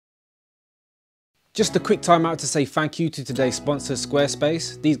Just a quick time out to say thank you to today's sponsor,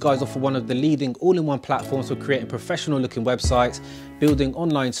 Squarespace. These guys offer one of the leading all-in-one platforms for creating professional looking websites, building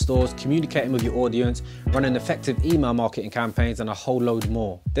online stores, communicating with your audience, running effective email marketing campaigns, and a whole load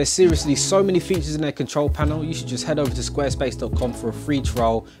more. There's seriously so many features in their control panel, you should just head over to squarespace.com for a free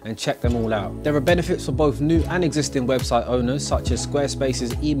trial and check them all out. There are benefits for both new and existing website owners, such as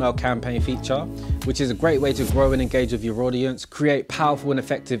Squarespace's email campaign feature, which is a great way to grow and engage with your audience, create powerful and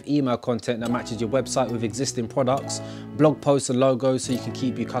effective email content that matches your website with existing products, blog posts and logos so you can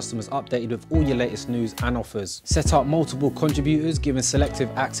keep your customers updated with all your latest news and offers. Set up multiple contributors, giving selective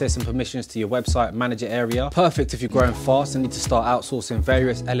access and permissions to your website manager area. Perfect if you're growing fast and need to start outsourcing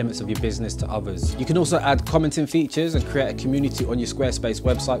various elements of your business to others. You can also add commenting features and create a community on your Squarespace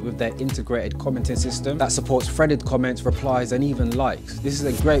website with their integrated commenting system that supports threaded comments, replies, and even likes. This is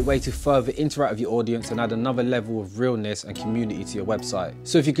a great way to further interact with your audience and add another level of realness and community to your website.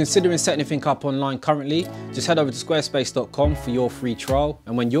 So if you're considering setting anything up online currently, just head over to squarespace.com for your free trial,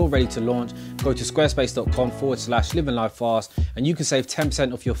 and when you're ready to launch, go to squarespace.com/LivingLifeFast and you can save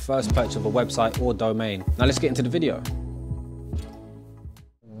 10% off your first purchase of a website or domain. Now let's get into the video.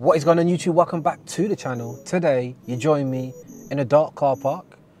 What is going on YouTube? Welcome back to the channel. Today you join me in a dark car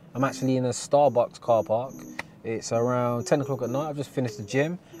park. I'm actually in a Starbucks car park. It's around 10 o'clock at night. I've just finished the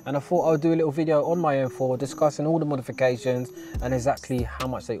gym and I thought I would do a little video on my M4 discussing all the modifications and exactly how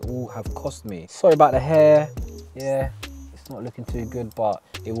much they all have cost me. Sorry about the hair. Yeah, it's not looking too good, but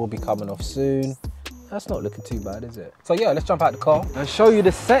it will be coming off soon. That's not looking too bad, is it? So yeah, let's jump out the car and show you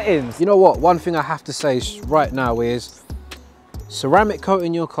the settings. You know what? One thing I have to say right now is ceramic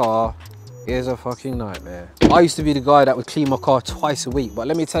coating your car is a fucking nightmare. I used to be the guy that would clean my car twice a week, but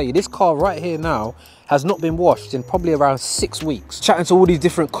let me tell you, this car right here now has not been washed in probably around 6 weeks. Chatting to all these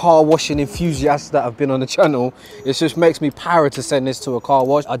different car washing enthusiasts that have been on the channel, it just makes me para to send this to a car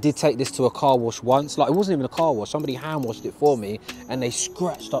wash. I did take this to a car wash once. Like, it wasn't even a car wash, somebody hand washed it for me and they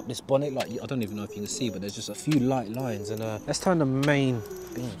scratched up this bonnet. Like, I don't even know if you can see, but there's just a few light lines. And let's turn the main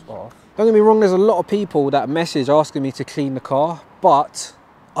beams off. Don't get me wrong, there's a lot of people that message asking me to clean the car, but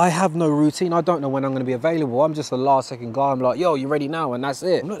I have no routine. I don't know when I'm going to be available. I'm just a last second guy. I'm like, yo, you ready now? And that's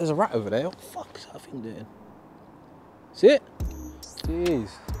it. Look, there's a rat over there. What the fuck is that thing doing? See it? Jeez,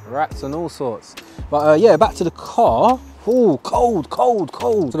 rats and all sorts. But yeah, back to the car. Oh, cold, cold,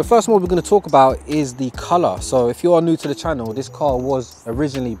 cold. So the first mod we're going to talk about is the color. So if you are new to the channel, this car was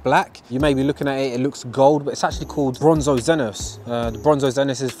originally black. You may be looking at it, it looks gold, but it's actually called Bronzo Zenith. The Bronzo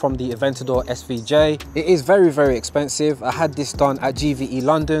Zenith is from the Aventador SVJ. It is very, very expensive. I had this done at GVE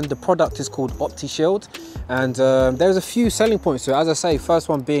London. The product is called OptiShield, and there's a few selling points to it. As I say, first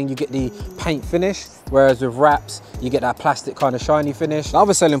one being you get the paint finish, whereas with wraps, you get that plastic kind of shiny finish. The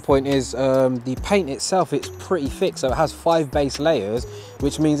other selling point is the paint itself, it's pretty thick. So it has 5 base layers,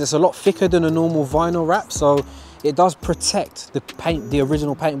 which means it's a lot thicker than a normal vinyl wrap. So it does protect the paint, the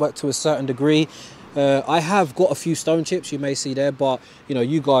original paintwork to a certain degree. I have got a few stone chips you may see there, but you know,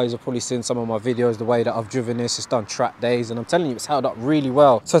 you guys have probably seen some of my videos, the way that I've driven this. It's done track days and I'm telling you, it's held up really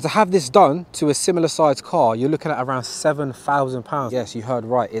well. So to have this done to a similar size car, you're looking at around £7,000. Yes, you heard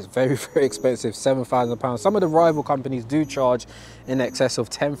right, it's very, very expensive, £7,000. Some of the rival companies do charge in excess of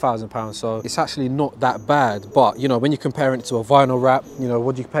 £10,000, so it's actually not that bad. But you know, when you're comparing it to a vinyl wrap, you know,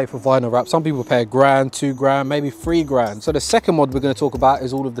 what do you pay for vinyl wrap? Some people pay £1,000, £2,000, maybe £3,000. So the second mod we're going to talk about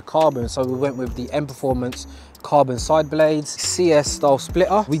is all of the carbon. So we went with the M Performance carbon side blades, CS style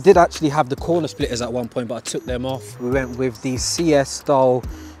splitter. We did actually have the corner splitters at one point, but I took them off. We went with the CS style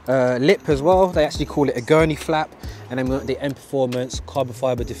lip as well. They actually call it a gurney flap. And then we got the M Performance carbon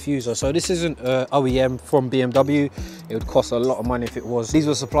fiber diffuser. So this isn't OEM from BMW. It would cost a lot of money if it was. These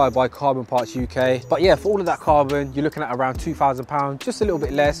were supplied by Carbon Parts UK. But yeah, for all of that carbon, you're looking at around £2,000, just a little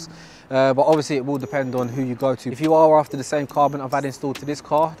bit less. But obviously it will depend on who you go to. If you are after the same carbon I've had installed to this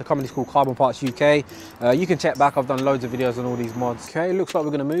car, the company's called Carbon Parts UK. You can check back, I've done loads of videos on all these mods. Okay, looks like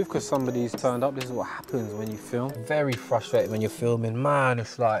we're gonna move because somebody's turned up. This is what happens when you film. Very frustrating when you're filming, man,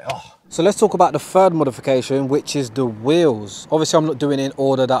 it's like, oh. So let's talk about the third modification, which is the wheels. Obviously I'm not doing it in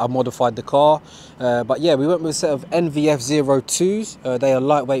order that I modified the car, but yeah, we went with a set of NVF02s. They are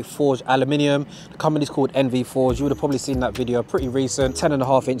lightweight forged aluminium. The company's called NV Forge. You would have probably seen that video, pretty recent.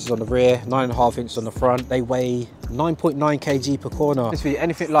 10.5 inches on the rear, 9.5 inches on the front. They weigh 9.9 kg per corner. If you're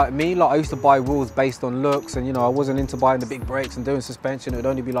anything like me, like I used to buy wheels based on looks, and you know, I wasn't into buying the big brakes and doing suspension. It would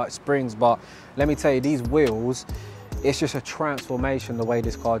only be like springs, but let me tell you, these wheels, it's just a transformation the way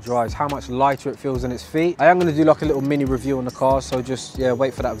this car drives, how much lighter it feels in its feet. I am going to do like a little mini review on the car, so just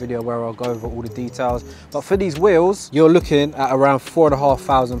wait for that video where I'll go over all the details. But for these wheels, you're looking at around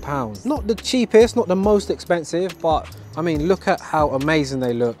 £4,500. Not the cheapest, not the most expensive, but I mean, look at how amazing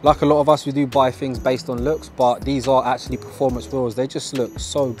they look. Like a lot of us, we do buy things based on looks, but these are actually performance wheels. They just look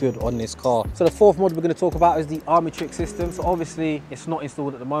so good on this car. So the fourth mod we're going to talk about is the Armatrix system. So obviously it's not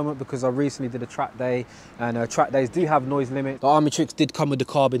installed at the moment because I recently did a track day, and track days do have noise limit. The Armatrix did come with the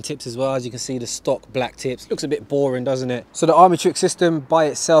carbon tips as well. As you can see, the stock black tips. Looks a bit boring, doesn't it? So the Armatrix system by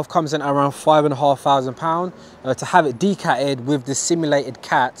itself comes in at around £5,500. To have it decatted with the simulated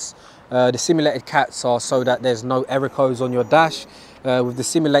cats, the simulated cats are so that there's no error codes on your dash. With the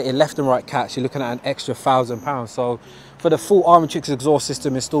simulated left and right cats, you're looking at an extra £1,000. So for the full Armatrix exhaust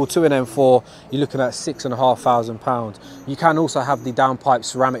system installed 2 and M4, you're looking at £6,500. You can also have the downpipe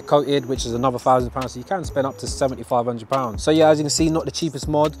ceramic coated, which is another £1,000, so you can spend up to £7,500. So yeah, as you can see, not the cheapest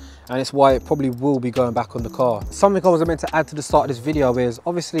mod, and it's why it probably will be going back on the car. Something I was meant to add to the start of this video is,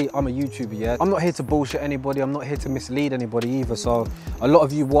 obviously I'm a YouTuber, yeah? I'm not here to bullshit anybody, I'm not here to mislead anybody either. So a lot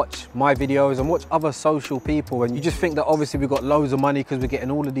of you watch my videos and watch other social people, and you just think that obviously we've got loads of money because we're getting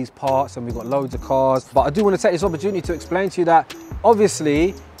all of these parts and we've got loads of cars. But I do want to take this opportunity to explain to you that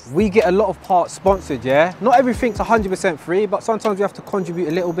obviously we get a lot of parts sponsored, yeah? Not everything's 100% free, but sometimes you have to contribute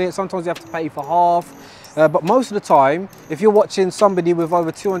a little bit, sometimes you have to pay for half. But most of the time, if you're watching somebody with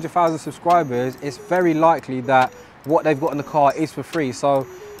over 200,000 subscribers, it's very likely that what they've got in the car is for free. So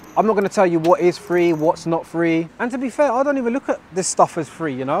I'm not going to tell you what is free, what's not free. And to be fair, I don't even look at this stuff as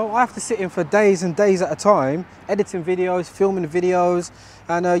free, you know? I have to sit in for days and days at a time, editing videos, filming videos.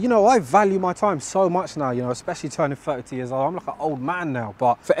 And, you know, I value my time so much now, you know, especially turning 32 years old. I'm like an old man now.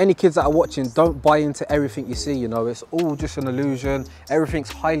 But for any kids that are watching, don't buy into everything you see, you know. It's all just an illusion.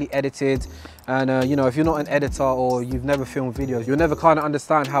 Everything's highly edited. And, you know, if you're not an editor or you've never filmed videos, you'll never kind of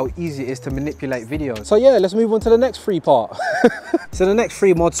understand how easy it is to manipulate videos. So, yeah, let's move on to the next free part. So the next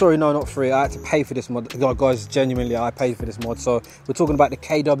free mod, sorry, no, not free. I had to pay for this mod. Guys, genuinely, I paid for this mod. So we're talking about the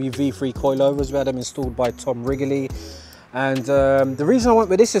KW V3 coilovers. We had them installed by Tom Wrigley. And the reason I went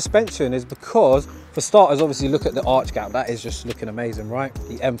with this suspension is because, for starters, obviously look at the arch gap. That is just looking amazing, right?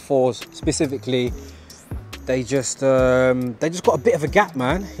 The M4s specifically, they just got a bit of a gap,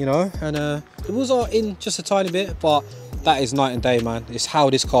 man, you know. And the wheels are in just a tiny bit, but that is night and day, man. It's how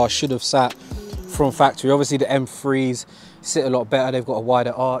this car should have sat from factory. Obviously the M3s sit a lot better. They've got a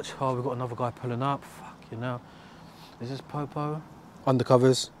wider arch. Oh, we've got another guy pulling up. Fuck, you know. Is this Popo?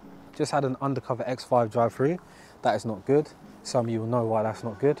 Undercovers. Just had an undercover X5 drive-through. That is not good. Some of you will know why that's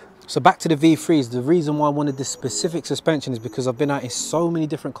not good. So back to the V3s, the reason why I wanted this specific suspension is because I've been out in so many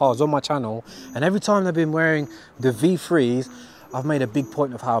different cars on my channel, and every time I've been wearing the V3s, I've made a big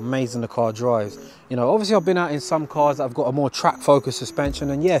point of how amazing the car drives. You know, obviously I've been out in some cars that have got a more track focused suspension,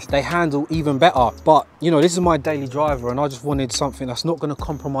 and yes, they handle even better. But, you know, this is my daily driver, and I just wanted something that's not going to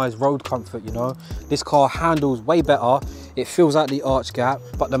compromise road comfort, you know. This car handles way better. It fills out the arch gap,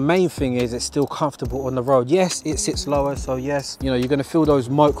 but the main thing is it's still comfortable on the road. Yes, it sits lower, so yes, you know, you're going to feel those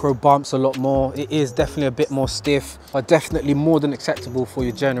micro bumps a lot more. It is definitely a bit more stiff, but definitely more than acceptable for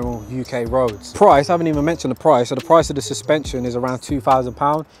your general UK roads. Price, I haven't even mentioned the price. So the price of the suspension is around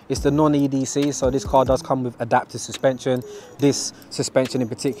 £2,000. It's the non-EDC, so this car does come with adaptive suspension. This suspension in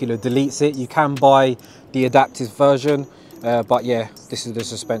particular deletes it. You can buy the adaptive version, but yeah, this is the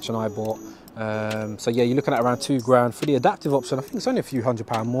suspension I bought. So yeah, you're looking at around £2 for the adaptive option. I think it's only a few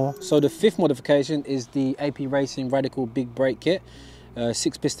 £100 more. So the fifth modification is the AP Racing Radical Big Brake Kit.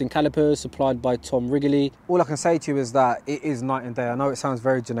 6-piston calipers supplied by Tom Wrigley. All I can say to you is that it is night and day. I know it sounds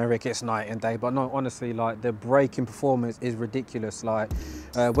very generic, it's night and day, but no, honestly, like, the braking performance is ridiculous. Like,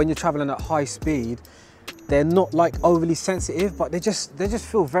 when you're traveling at high speed, they're not like overly sensitive, but they just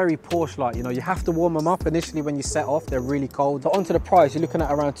feel very Porsche-like. You know, you have to warm them up initially when you set off. They're really cold. So onto the price, you're looking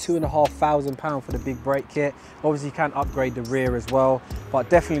at around £2,500 for the big brake kit. Obviously, you can upgrade the rear as well, but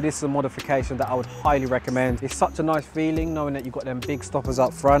definitely this is a modification that I would highly recommend. It's such a nice feeling knowing that you've got them big stoppers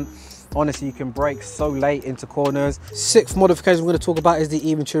up front. Honestly, you can brake so late into corners. Sixth modification we're going to talk about is the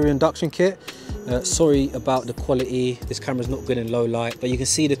e-Venturi induction kit. Sorry about the quality. This camera's not good in low light, but you can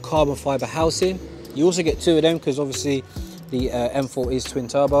see the carbon fiber housing. You also get two of them because obviously the M4 is twin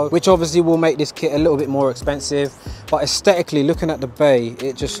turbo, which obviously will make this kit a little bit more expensive. But aesthetically, looking at the bay,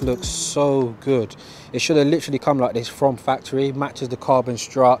 it just looks so good. It should have literally come like this from factory, matches the carbon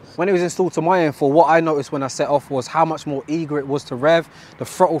strut. When it was installed to my M4, what I noticed when I set off was how much more eager it was to rev. The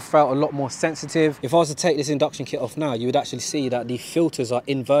throttle felt a lot more sensitive. If I was to take this induction kit off now, you would actually see that the filters are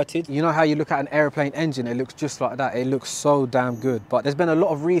inverted. You know how you look at an airplane engine, it looks just like that. It looks so damn good. But there's been a lot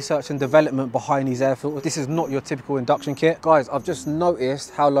of research and development behind these air filters. This is not your typical induction kit. Guys, I've just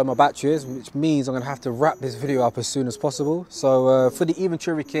noticed how low my battery is, which means I'm gonna have to wrap this video up as soon as possible. So for the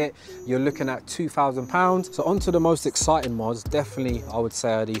Venturi kit, you're looking at £2,000. So onto the most exciting mods, definitely I would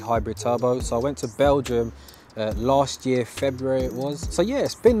say are the hybrid turbo. So I went to Belgium last year, February it was. So yeah,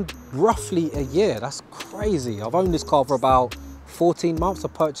 it's been roughly a year. That's crazy. I've owned this car for about 14 months. I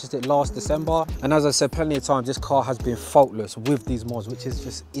purchased it last December, and as I said plenty of times, this car has been faultless with these mods, which is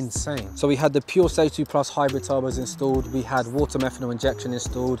just insane. So we had the Pure Stage 2 Plus hybrid turbos installed, we had water methanol injection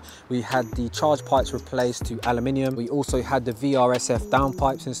installed, we had the charge pipes replaced to aluminium, we also had the VRSF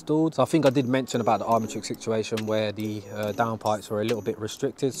downpipes installed. So I think I did mention about the Armatrix situation where the downpipes were a little bit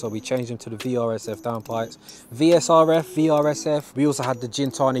restricted, so we changed them to the VRSF downpipes. VSRF, VRSF, we also had the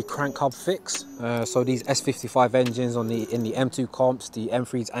Gintani crank hub fix. So these S55 engines in the M2 comps, the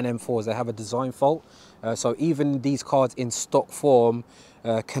M3s and M4s, they have a design fault. So even these cars in stock form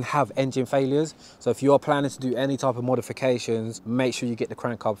can have engine failures. So if you are planning to do any type of modifications, make sure you get the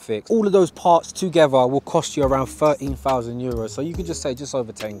crank hub fixed. All of those parts together will cost you around 13,000 euros. So you could just say just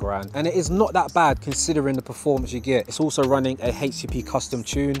over 10 grand. And it is not that bad considering the performance you get. It's also running a HCP custom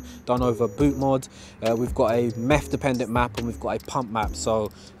tune done over boot mod. We've got a MEF dependent map and we've got a pump map. So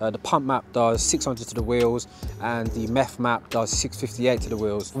the pump map does 600 to the wheels and the MEF map does 658 to the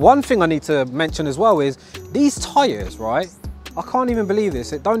wheels. One thing I need to mention as well is these tires, right? I can't even believe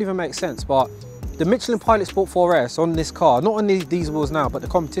this, it don't even make sense, but the Michelin Pilot Sport 4S on this car, not on these wheels now, but the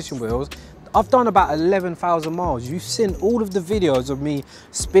competition wheels, I've done about 11,000 miles. You've seen all of the videos of me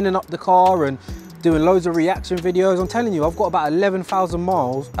spinning up the car and doing loads of reaction videos. I'm telling you, I've got about 11,000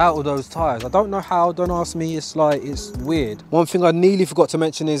 miles out of those tires. I don't know how, don't ask me, it's weird. One thing I nearly forgot to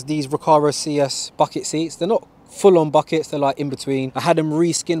mention is these Recaro CS bucket seats. They're not full-on buckets, they're like in between. I had them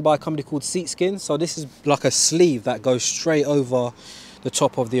reskinned by a company called Seat Skin, so this is like a sleeve that goes straight over the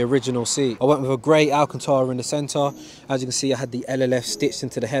top of the original seat. I went with a grey Alcantara in the centre. As you can see, I had the LLF stitched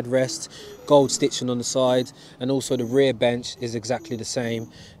into the headrest, gold stitching on the side, and also the rear bench is exactly the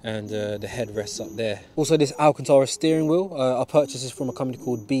same, and the headrests up there. Also this Alcantara steering wheel, I purchased this from a company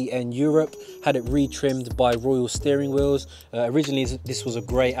called BN Europe, had it retrimmed by Royal Steering Wheels. Originally this was a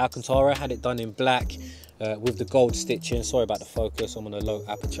grey Alcantara, had it done in black with the gold stitching. Sorry about the focus, I'm on a low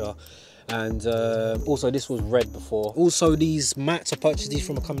aperture. And also this was red before. Also these mats, I purchased these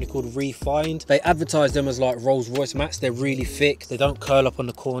from a company called Refined. They advertise them as like Rolls Royce mats. They're really thick, they don't curl up on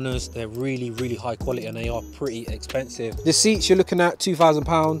the corners, they're really high quality and they are pretty expensive. The seats you're looking at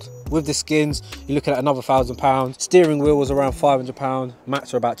 £2,000. With the skins you're looking at another £1,000. Steering wheel was around £500,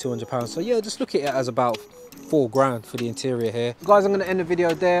 mats are about £200. So yeah, just look at it as about 4 grand for the interior here. Guys, I'm going to end the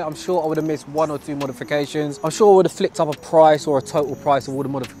video there. I'm sure I would have missed 1 or 2 modifications. I'm sure I would have flicked up a price or a total price of all the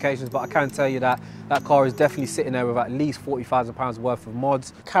modifications, but I can tell you that that car is definitely sitting there with at least £40,000 worth of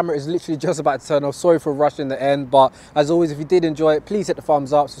mods. The camera is literally just about to turn off. Sorry for rushing the end, but as always, if you did enjoy it, please hit the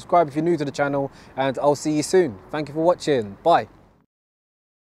thumbs up, subscribe if you're new to the channel, and I'll see you soon. Thank you for watching. Bye.